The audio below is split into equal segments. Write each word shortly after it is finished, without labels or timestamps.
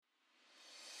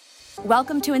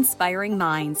Welcome to Inspiring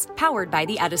Minds, powered by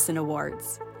the Edison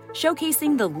Awards,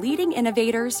 showcasing the leading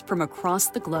innovators from across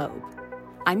the globe.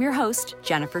 I'm your host,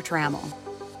 Jennifer Trammell.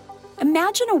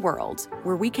 Imagine a world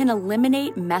where we can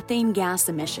eliminate methane gas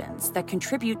emissions that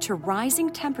contribute to rising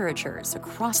temperatures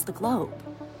across the globe.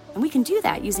 And we can do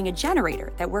that using a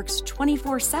generator that works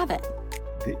 24/7.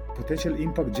 The potential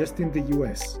impact just in the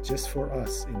US, just for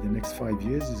us, in the next 5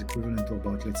 years is equivalent to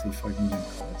about, let's say, 5 million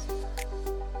cars.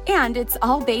 And it's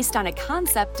all based on a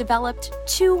concept developed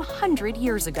 200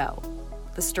 years ago,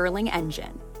 the Stirling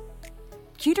Engine.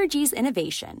 Qnergy's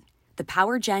innovation, the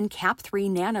PowerGen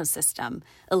CAP3Nano system,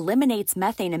 eliminates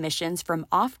methane emissions from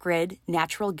off-grid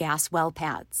natural gas well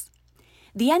pads.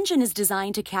 The engine is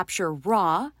designed to capture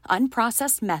raw,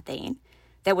 unprocessed methane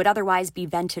that would otherwise be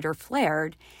vented or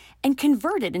flared and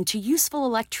convert it into useful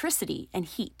electricity and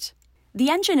heat. The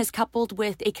engine is coupled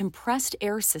with a compressed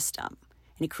air system,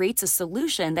 and it creates a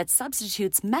solution that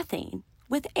substitutes methane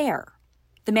with air.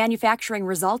 The manufacturing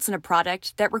results in a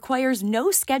product that requires no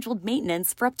scheduled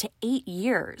maintenance for up to 8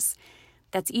 years.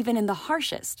 That's even in the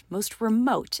harshest, most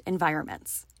remote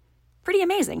environments. Pretty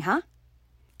amazing, huh?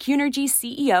 Qnergy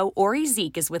CEO Ory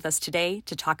Zik is with us today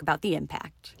to talk about the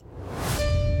impact.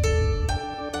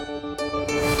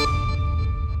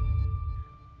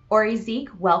 Ory Zik,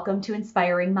 welcome to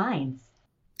Inspiring Minds.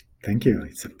 Thank you.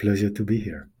 It's a pleasure to be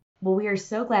here. Well, we are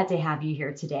so glad to have you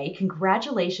here today.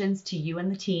 Congratulations to you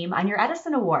and the team on your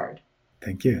Edison Award.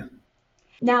 Thank you.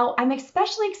 Now, I'm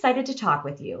especially excited to talk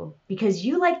with you because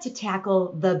you like to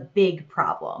tackle the big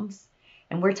problems,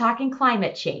 and we're talking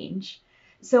climate change.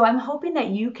 So I'm hoping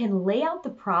that you can lay out the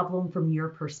problem from your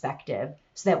perspective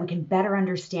so that we can better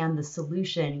understand the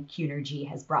solution Qnergy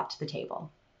has brought to the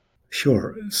table.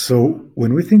 Sure. So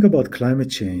when we think about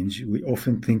climate change, we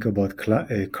often think about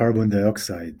carbon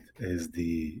dioxide as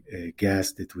the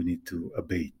gas that we need to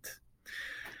abate.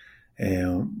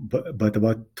 But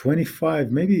about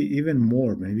 25, maybe even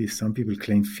more, maybe some people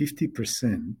claim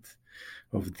 50%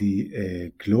 of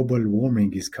the global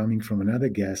warming is coming from another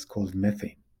gas called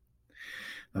methane.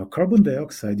 Now, carbon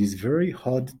dioxide is very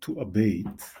hard to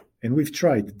abate, and we've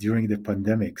tried during the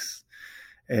pandemics.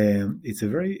 It's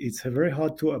very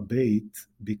hard to abate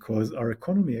because our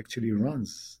economy actually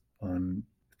runs on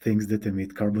things that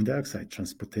emit carbon dioxide,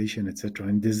 transportation, etc.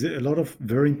 And there's a lot of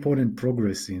very important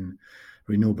progress in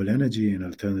renewable energy and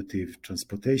alternative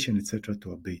transportation, etc.,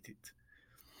 to abate it.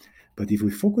 But if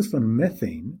we focus on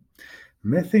methane,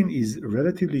 methane is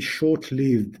relatively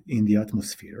short-lived in the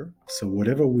atmosphere. So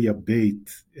whatever we abate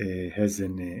has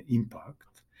an impact.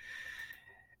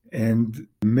 And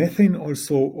methane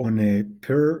also on a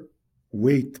per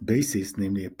weight basis,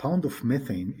 namely a pound of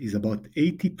methane, is about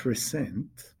 80%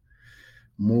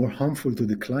 more harmful to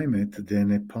the climate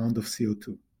than a pound of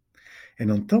CO2.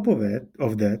 And on top of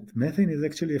that, methane is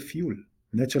actually a fuel.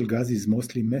 Natural gas is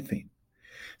mostly methane.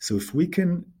 So if we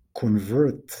can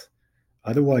convert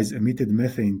otherwise emitted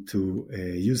methane to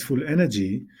useful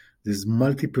energy, there's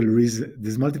multiple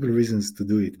reasons to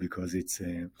do it because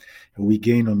we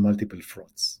gain on multiple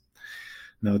fronts.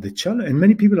 Now the challenge, and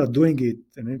many people are doing it,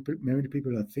 and many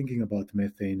people are thinking about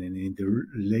methane, and in the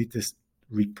latest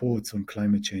reports on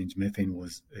climate change, methane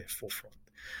was forefront.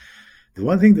 The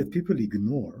one thing that people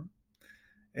ignore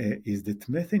is that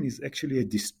methane is actually a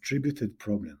distributed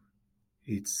problem.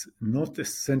 It's not a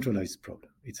centralized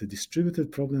problem. It's a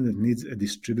distributed problem that needs a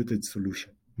distributed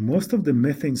solution. Most of the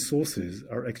methane sources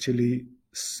are actually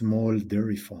small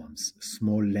dairy farms,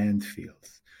 small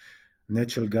landfills,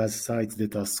 natural gas sites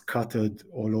that are scattered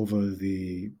all over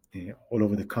the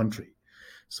country.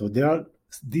 So they are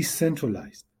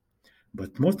decentralized.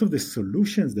 But most of the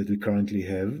solutions that we currently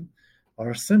have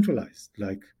are centralized,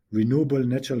 like renewable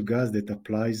natural gas that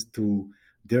applies to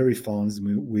dairy farms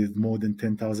with more than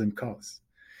 10,000 cows,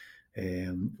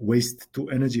 waste to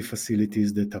energy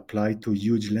facilities that apply to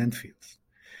huge landfills.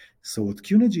 So what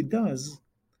Qnergy does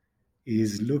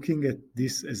is looking at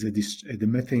this as the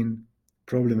methane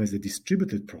problem as a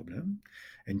distributed problem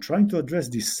and trying to address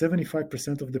this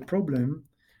 75% of the problem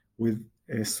with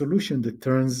a solution that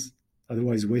turns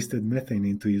otherwise wasted methane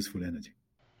into useful energy.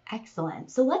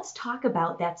 Excellent. So let's talk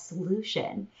about that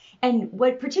solution. And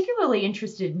what particularly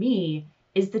interested me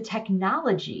is the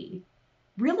technology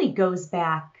really goes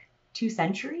back 2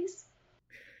 centuries.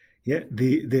 Yeah,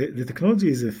 the technology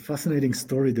is a fascinating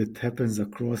story that happens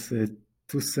across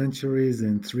 2 centuries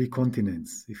and 3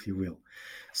 continents, if you will.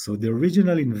 So the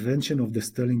original invention of the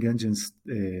Stirling engines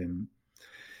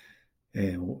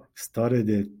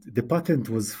the patent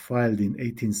was filed in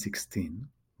 1816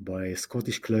 by a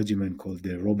Scottish clergyman called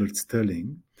Robert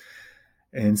Stirling.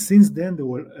 And since then, there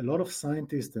were a lot of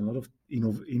scientists and a lot of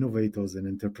innovators and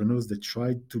entrepreneurs that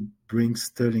tried to bring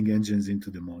Stirling engines into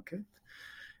the market.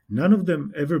 None of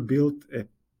them ever built a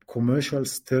commercial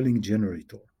Stirling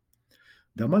generator.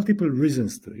 There are multiple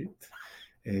reasons to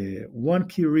it. One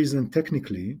key reason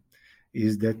technically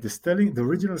is that the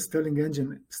original Stirling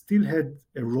engine still had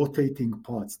a rotating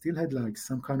part, still had like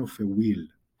some kind of a wheel.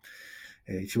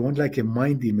 If you want like a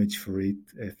mind image for it,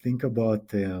 think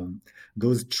about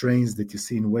those trains that you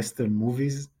see in Western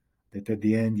movies, that at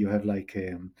the end you have like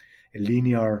a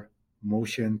linear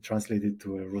motion translated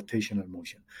to a rotational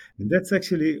motion. And that's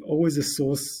actually always a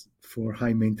source for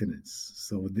high maintenance.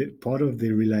 So part of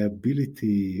the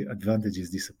reliability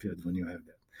advantages disappeared when you have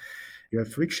that. You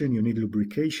have friction, you need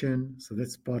lubrication, so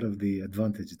that's part of the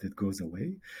advantage that goes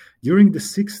away. During the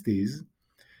 60s,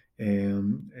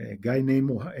 a guy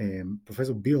named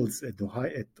Professor Bills at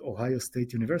Ohio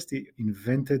State University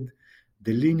invented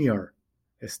the linear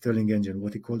Stirling engine,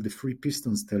 what he called the free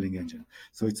piston Stirling engine.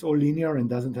 So it's all linear and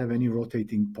doesn't have any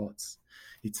rotating parts.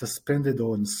 It's suspended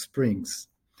on springs.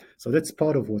 So that's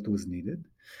part of what was needed.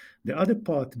 The other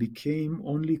part became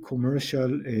only commercial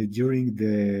during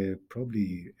the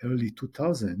probably early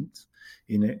 2000s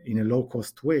in a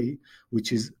low-cost way,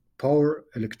 which is power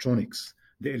electronics.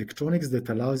 The electronics that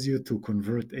allows you to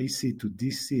convert AC to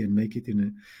DC and make it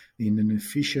in an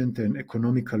efficient and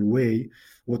economical way.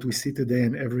 What we see today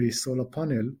in every solar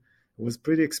panel was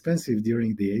pretty expensive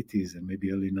during the 80s and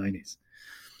maybe early 90s.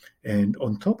 And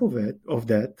on top of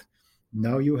that,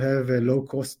 now you have a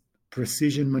low-cost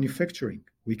precision manufacturing.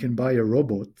 We can buy a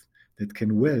robot that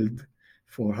can weld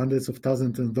for hundreds of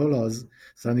thousands of dollars,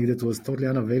 something that was totally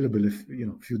unavailable a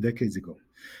few decades ago.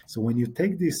 So when you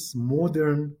take this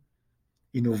modern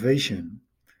innovation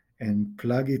and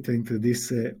plug it into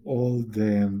this old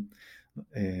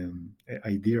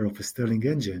idea of a Stirling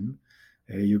engine,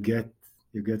 you get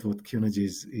what Qnergy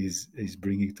is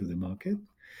bringing to the market.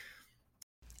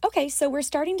 Okay, so we're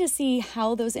starting to see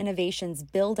how those innovations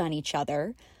build on each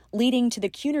other, leading to the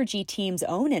Qnergy team's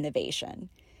own innovation.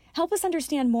 Help us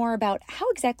understand more about how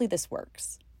exactly this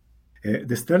works.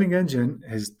 The Stirling engine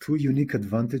has two unique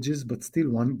advantages, but still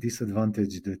one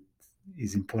disadvantage that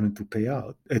is important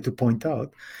to point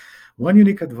out. One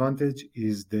unique advantage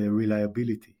is the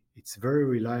reliability. It's very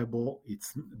reliable.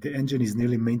 The engine is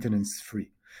nearly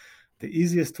maintenance-free. The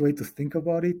easiest way to think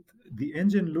about it, the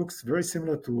engine looks very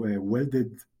similar to a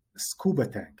welded scuba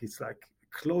tank. It's like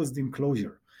a closed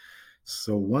enclosure.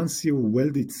 So once you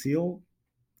weld it seal,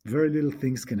 very little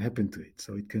things can happen to it.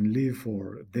 So it can live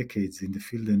for decades in the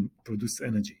field and produce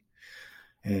energy.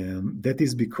 That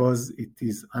is because it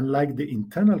is unlike the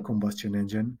internal combustion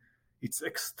engine, it's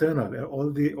external.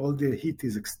 All the heat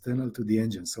is external to the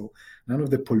engine. So none of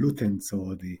the pollutants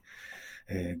or the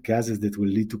gases that will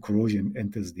lead to corrosion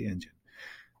enters the engine.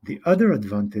 The other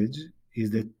advantage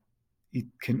is that it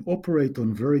can operate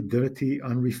on very dirty,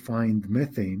 unrefined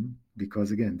methane,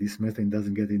 because again, this methane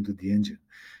doesn't get into the engine.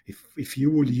 If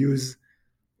you will use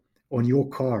on your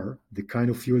car the kind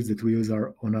of fuels that we use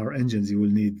on our engines, you will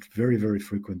need very, very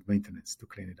frequent maintenance to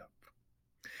clean it up.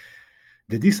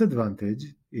 The disadvantage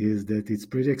is that it's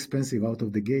pretty expensive out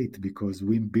of the gate because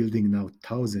we're building now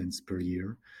thousands per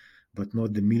year, but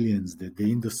not the millions that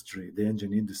the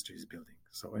engine industry is building.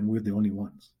 So, and we're the only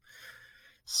ones.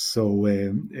 So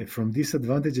from these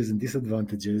advantages and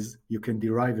disadvantages, you can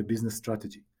derive a business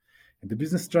strategy. And the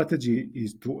business strategy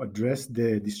is to address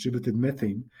the distributed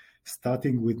methane,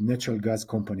 starting with natural gas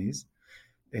companies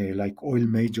like oil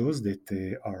majors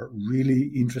that are really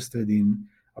interested in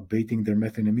abating their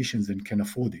methane emissions and can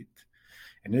afford it.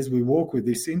 And as we work with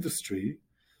this industry,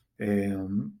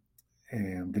 the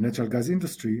natural gas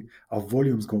industry, our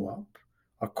volumes go up,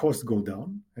 our costs go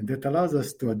down, and that allows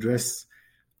us to address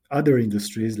other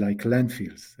industries like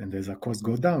landfills. And as our costs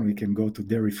go down, we can go to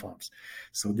dairy farms.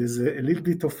 So there's a little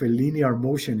bit of a linear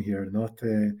motion here.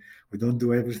 We don't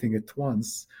do everything at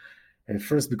once.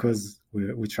 First, because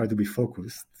we try to be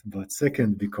focused, but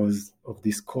second, because of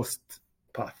this cost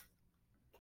path.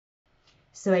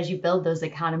 So as you build those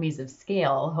economies of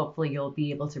scale, hopefully you'll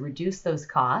be able to reduce those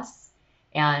costs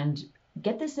and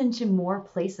get this into more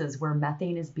places where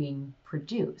methane is being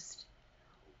produced.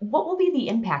 What will be the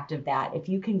impact of that if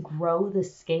you can grow the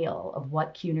scale of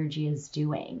what Qnergy is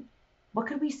doing? What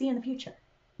could we see in the future?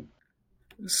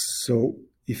 So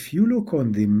if you look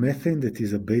on the methane that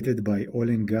is abated by the oil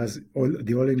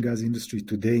and gas industry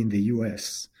today in the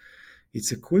US,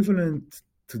 it's equivalent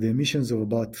to the emissions of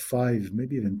about 5,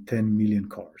 maybe even 10 million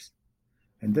cars.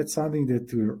 And that's something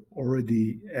that we're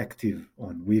already active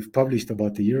on. We've published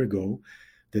about a year ago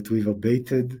that we've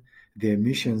abated the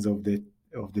emissions of the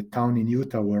town in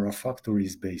Utah where our factory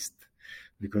is based.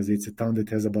 because it's a town that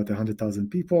has about 100,000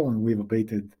 people, and we've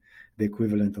abated the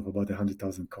equivalent of about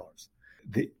 100,000 cars.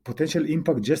 The potential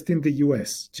impact just in the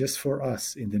US, just for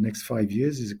us in the next 5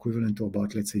 years, is equivalent to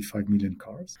about, let's say, 5 million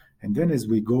cars. And then as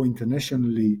we go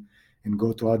internationally and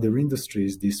go to other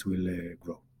industries, this will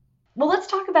grow. Well, let's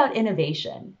talk about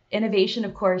innovation. Innovation,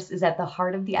 of course, is at the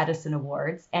heart of the Edison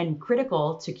Awards and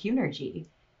critical to Qnergy.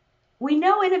 We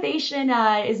know innovation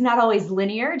is not always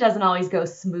linear, doesn't always go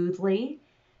smoothly.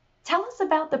 Tell us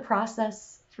about the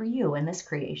process for you in this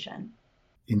creation.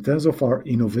 In terms of our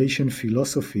innovation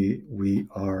philosophy, we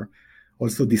are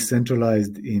also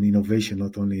decentralized in innovation,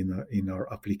 not only in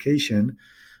our application.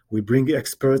 We bring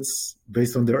experts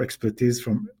based on their expertise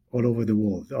from all over the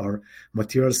world. Our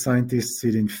material scientists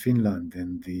sit in Finland,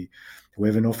 and we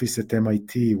have an office at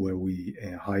MIT where we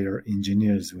hire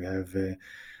engineers. We have a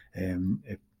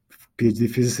PhD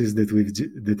physicist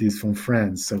that is from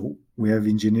France. So we have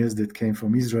engineers that came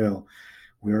from Israel.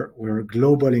 We're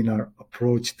global in our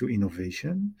approach to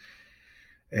innovation,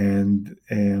 and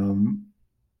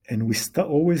we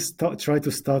always try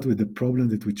to start with the problem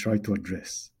that we try to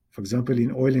address. For example,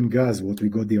 in oil and gas, what we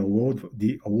got the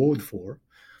award for,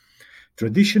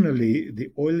 traditionally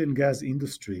the oil and gas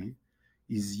industry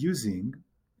is using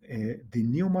the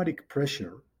pneumatic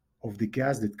pressure of the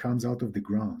gas that comes out of the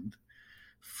ground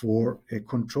for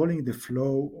controlling the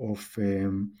flow of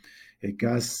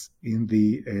gas on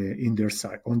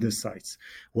their sites,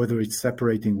 whether it's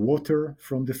separating water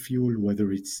from the fuel,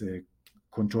 whether it's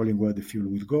controlling where the fuel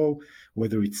will go,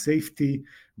 whether it's safety.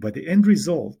 But the end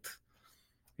result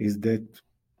is that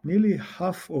nearly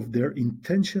half of their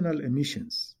intentional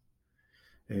emissions,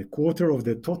 a quarter of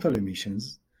the total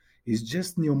emissions, is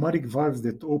just pneumatic valves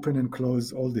that open and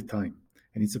close all the time.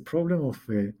 And it's a problem of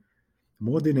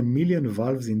more than 1 million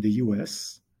valves in the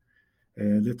US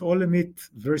that all emit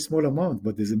very small amount,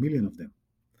 but there's 1 million of them.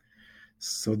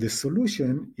 So the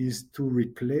solution is to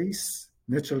replace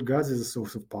natural gas as a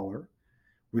source of power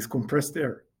with compressed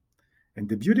air. And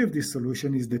the beauty of this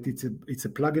solution is that it's a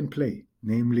plug and play.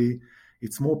 Namely,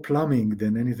 it's more plumbing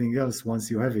than anything else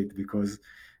once you have it, because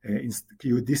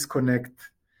you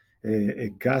disconnect a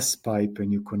gas pipe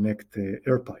and you connect an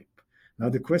air pipe. Now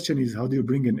the question is, how do you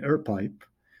bring an air pipe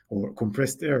or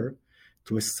compressed air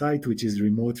to a site which is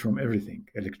remote from everything?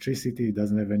 Electricity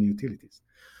doesn't have any utilities.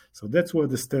 So that's where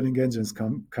the Stirling engines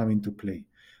come into play.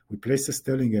 We place a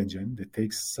Stirling engine that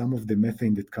takes some of the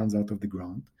methane that comes out of the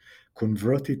ground,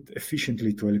 convert it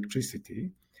efficiently to electricity.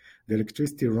 The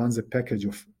electricity runs a package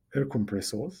of air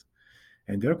compressors,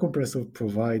 and the air compressors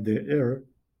provide the air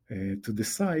to the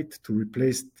site to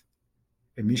replace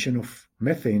emission of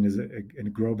methane as a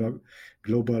global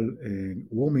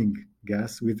warming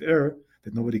gas with air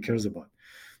that nobody cares about.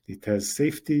 It has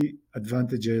safety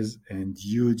advantages and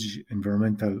huge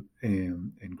environmental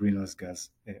and greenhouse gas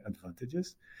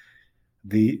advantages.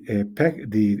 The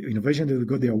innovation that we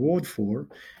got the award for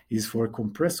is for a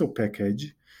compressor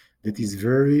package that is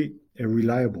very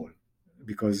reliable,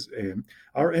 because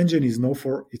our engine is known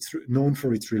for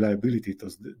its reliability.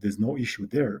 There's no issue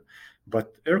there,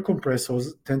 but air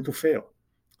compressors tend to fail.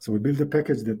 So we built a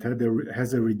package that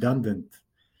has a redundant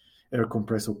air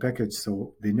compressor package,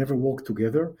 so they never work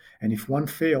together. And if one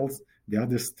fails, the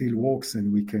other still works,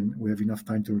 and we have enough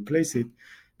time to replace it,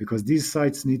 because these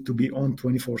sites need to be on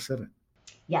 24/7.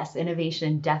 Yes,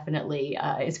 innovation definitely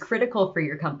is critical for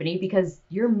your company, because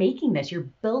you're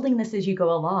building this as you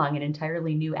go along, an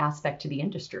entirely new aspect to the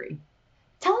industry.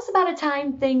 Tell us about a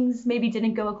time things maybe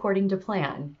didn't go according to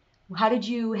plan. How did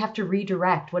you have to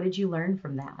redirect? What did you learn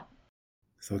from that?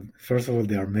 So first of all,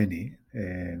 there are many,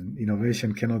 and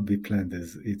innovation cannot be planned.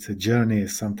 It's a journey,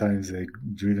 sometimes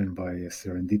driven by a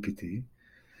serendipity.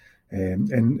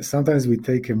 And sometimes we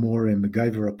take a more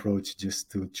MacGyver approach, just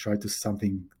to try to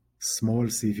something small,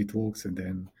 see if it works, and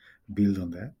then build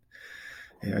on that.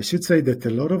 I should say that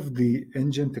a lot of the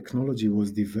engine technology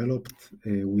was developed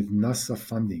with NASA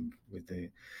funding.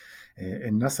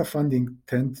 And NASA funding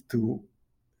tend to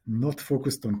not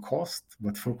focus on cost,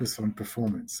 but focus on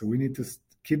performance. So we need to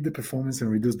keep the performance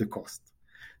and reduce the cost.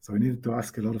 So we needed to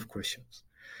ask a lot of questions.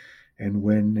 And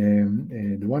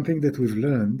the one thing that we've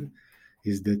learned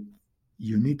is that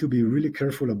you need to be really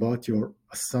careful about your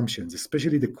assumptions,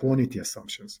 especially the quantity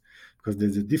assumptions, because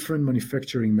there's a different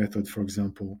manufacturing method. For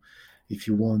example, if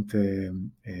you want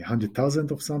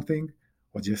 100,000 of something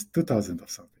or just 2,000 of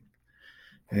something.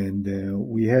 And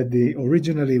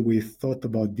originally we thought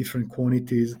about different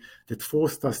quantities that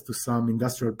forced us to some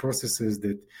industrial processes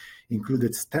that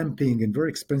included stamping and very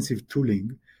expensive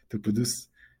tooling to produce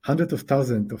hundreds of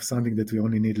thousands of something that we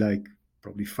only need like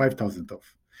probably 5,000 of.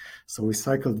 So we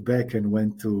cycled back and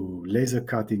went to laser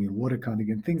cutting and water cutting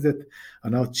and things that are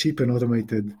now cheap and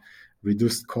automated,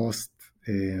 reduced cost,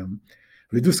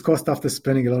 after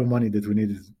spending a lot of money that we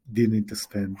didn't need to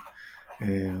spend,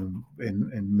 and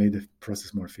made the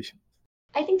process more efficient.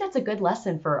 I think that's a good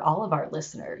lesson for all of our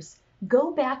listeners.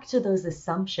 Go back to those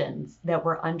assumptions that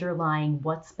were underlying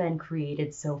what's been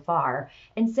created so far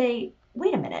and say,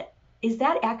 wait a minute, is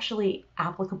that actually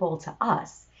applicable to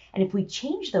us? And if we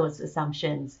change those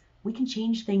assumptions, we can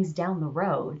change things down the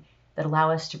road that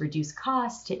allow us to reduce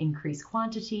costs, to increase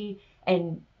quantity,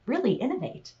 and really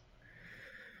innovate.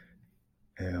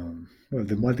 Well,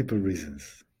 there are multiple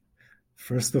reasons.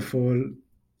 First of all,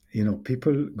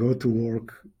 people go to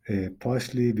work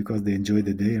partially because they enjoy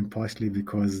the day and partially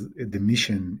because the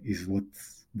mission is what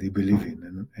they believe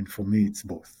in. And for me, it's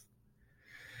both.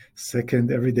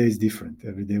 Second, every day is different.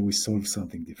 Every day we solve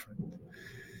something different.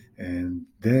 And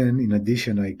then, in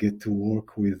addition, I get to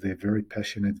work with very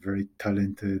passionate, very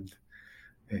talented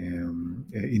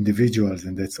individuals,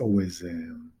 and that's always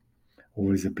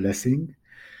a blessing.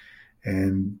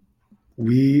 And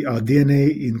our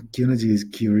DNA in Qnergy is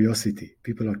curiosity.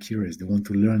 People are curious. They want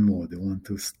to learn more. They want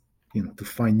to, to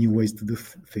find new ways to do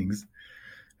things,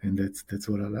 and that's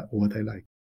what I like.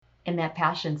 And that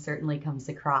passion certainly comes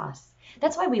across.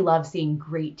 That's why we love seeing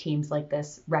great teams like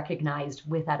this recognized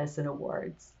with Edison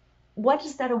Awards. What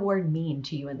does that award mean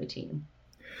to you and the team?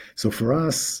 So for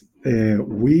us,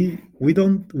 we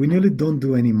nearly don't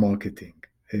do any marketing.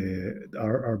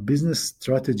 Our business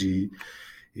strategy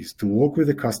is to work with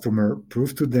the customer,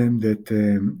 prove to them that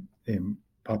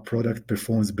our product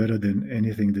performs better than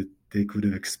anything that they could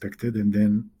have expected, and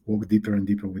then work deeper and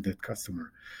deeper with that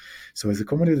customer. So as a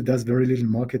company that does very little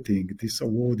marketing, this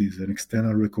award is an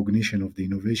external recognition of the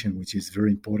innovation, which is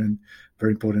very important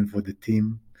for the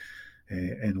team,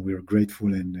 and we're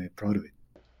grateful and proud of it.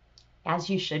 As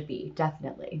you should be,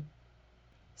 definitely.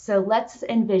 So let's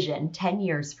envision 10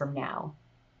 years from now.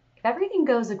 If everything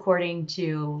goes according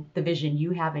to the vision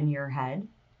you have in your head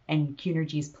and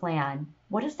Qnergy's plan,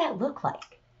 what does that look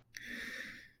like?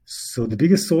 So the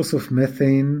biggest source of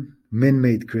methane,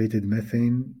 man-made created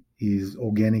methane, is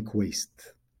organic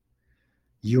waste.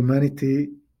 Humanity,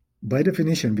 by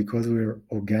definition, because we're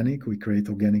organic, we create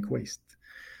organic waste.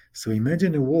 So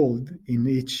imagine a world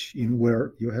in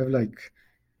where you have like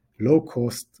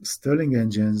low-cost Stirling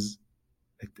engines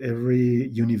at every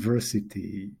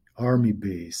university, army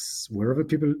base, wherever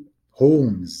people,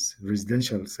 homes,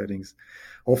 residential settings,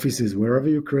 offices, wherever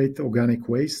you create organic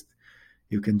waste,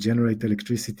 you can generate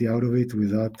electricity out of it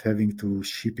without having to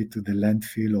ship it to the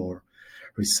landfill or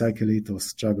recycle it or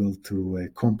struggle to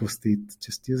compost it.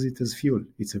 Just use it as fuel.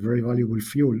 It's a very valuable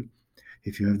fuel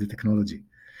if you have the technology.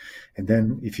 And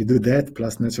then if you do that,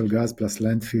 plus natural gas, plus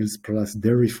landfills, plus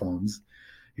dairy farms,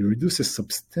 you reduce a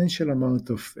substantial amount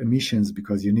of emissions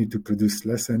because you need to produce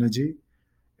less energy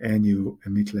and you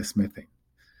emit less methane.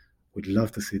 We'd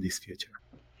love to see this future.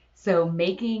 So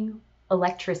making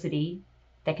electricity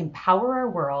that can power our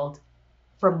world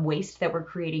from waste that we're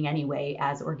creating anyway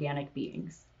as organic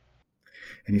beings.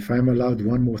 And if I'm allowed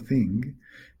one more thing,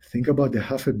 think about the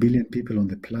 500 million people on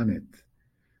the planet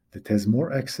that has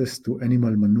more access to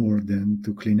animal manure than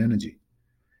to clean energy.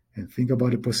 And think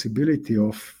about the possibility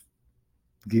of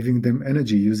giving them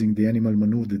energy using the animal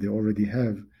manure that they already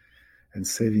have and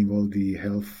saving all the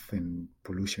health and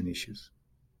pollution issues.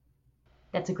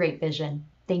 That's a great vision.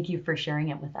 Thank you for sharing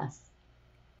it with us.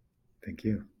 Thank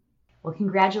you. Well,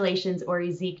 congratulations,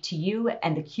 Ory Zik, to you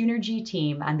and the Qnergy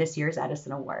team on this year's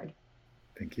Edison Award.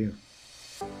 Thank you.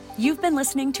 You've been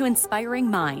listening to Inspiring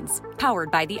Minds,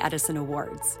 powered by the Edison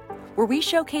Awards, where we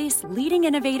showcase leading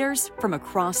innovators from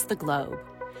across the globe.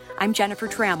 I'm Jennifer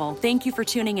Trammell. Thank you for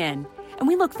tuning in, and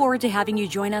we look forward to having you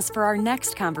join us for our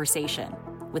next conversation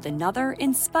with another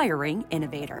inspiring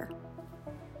innovator.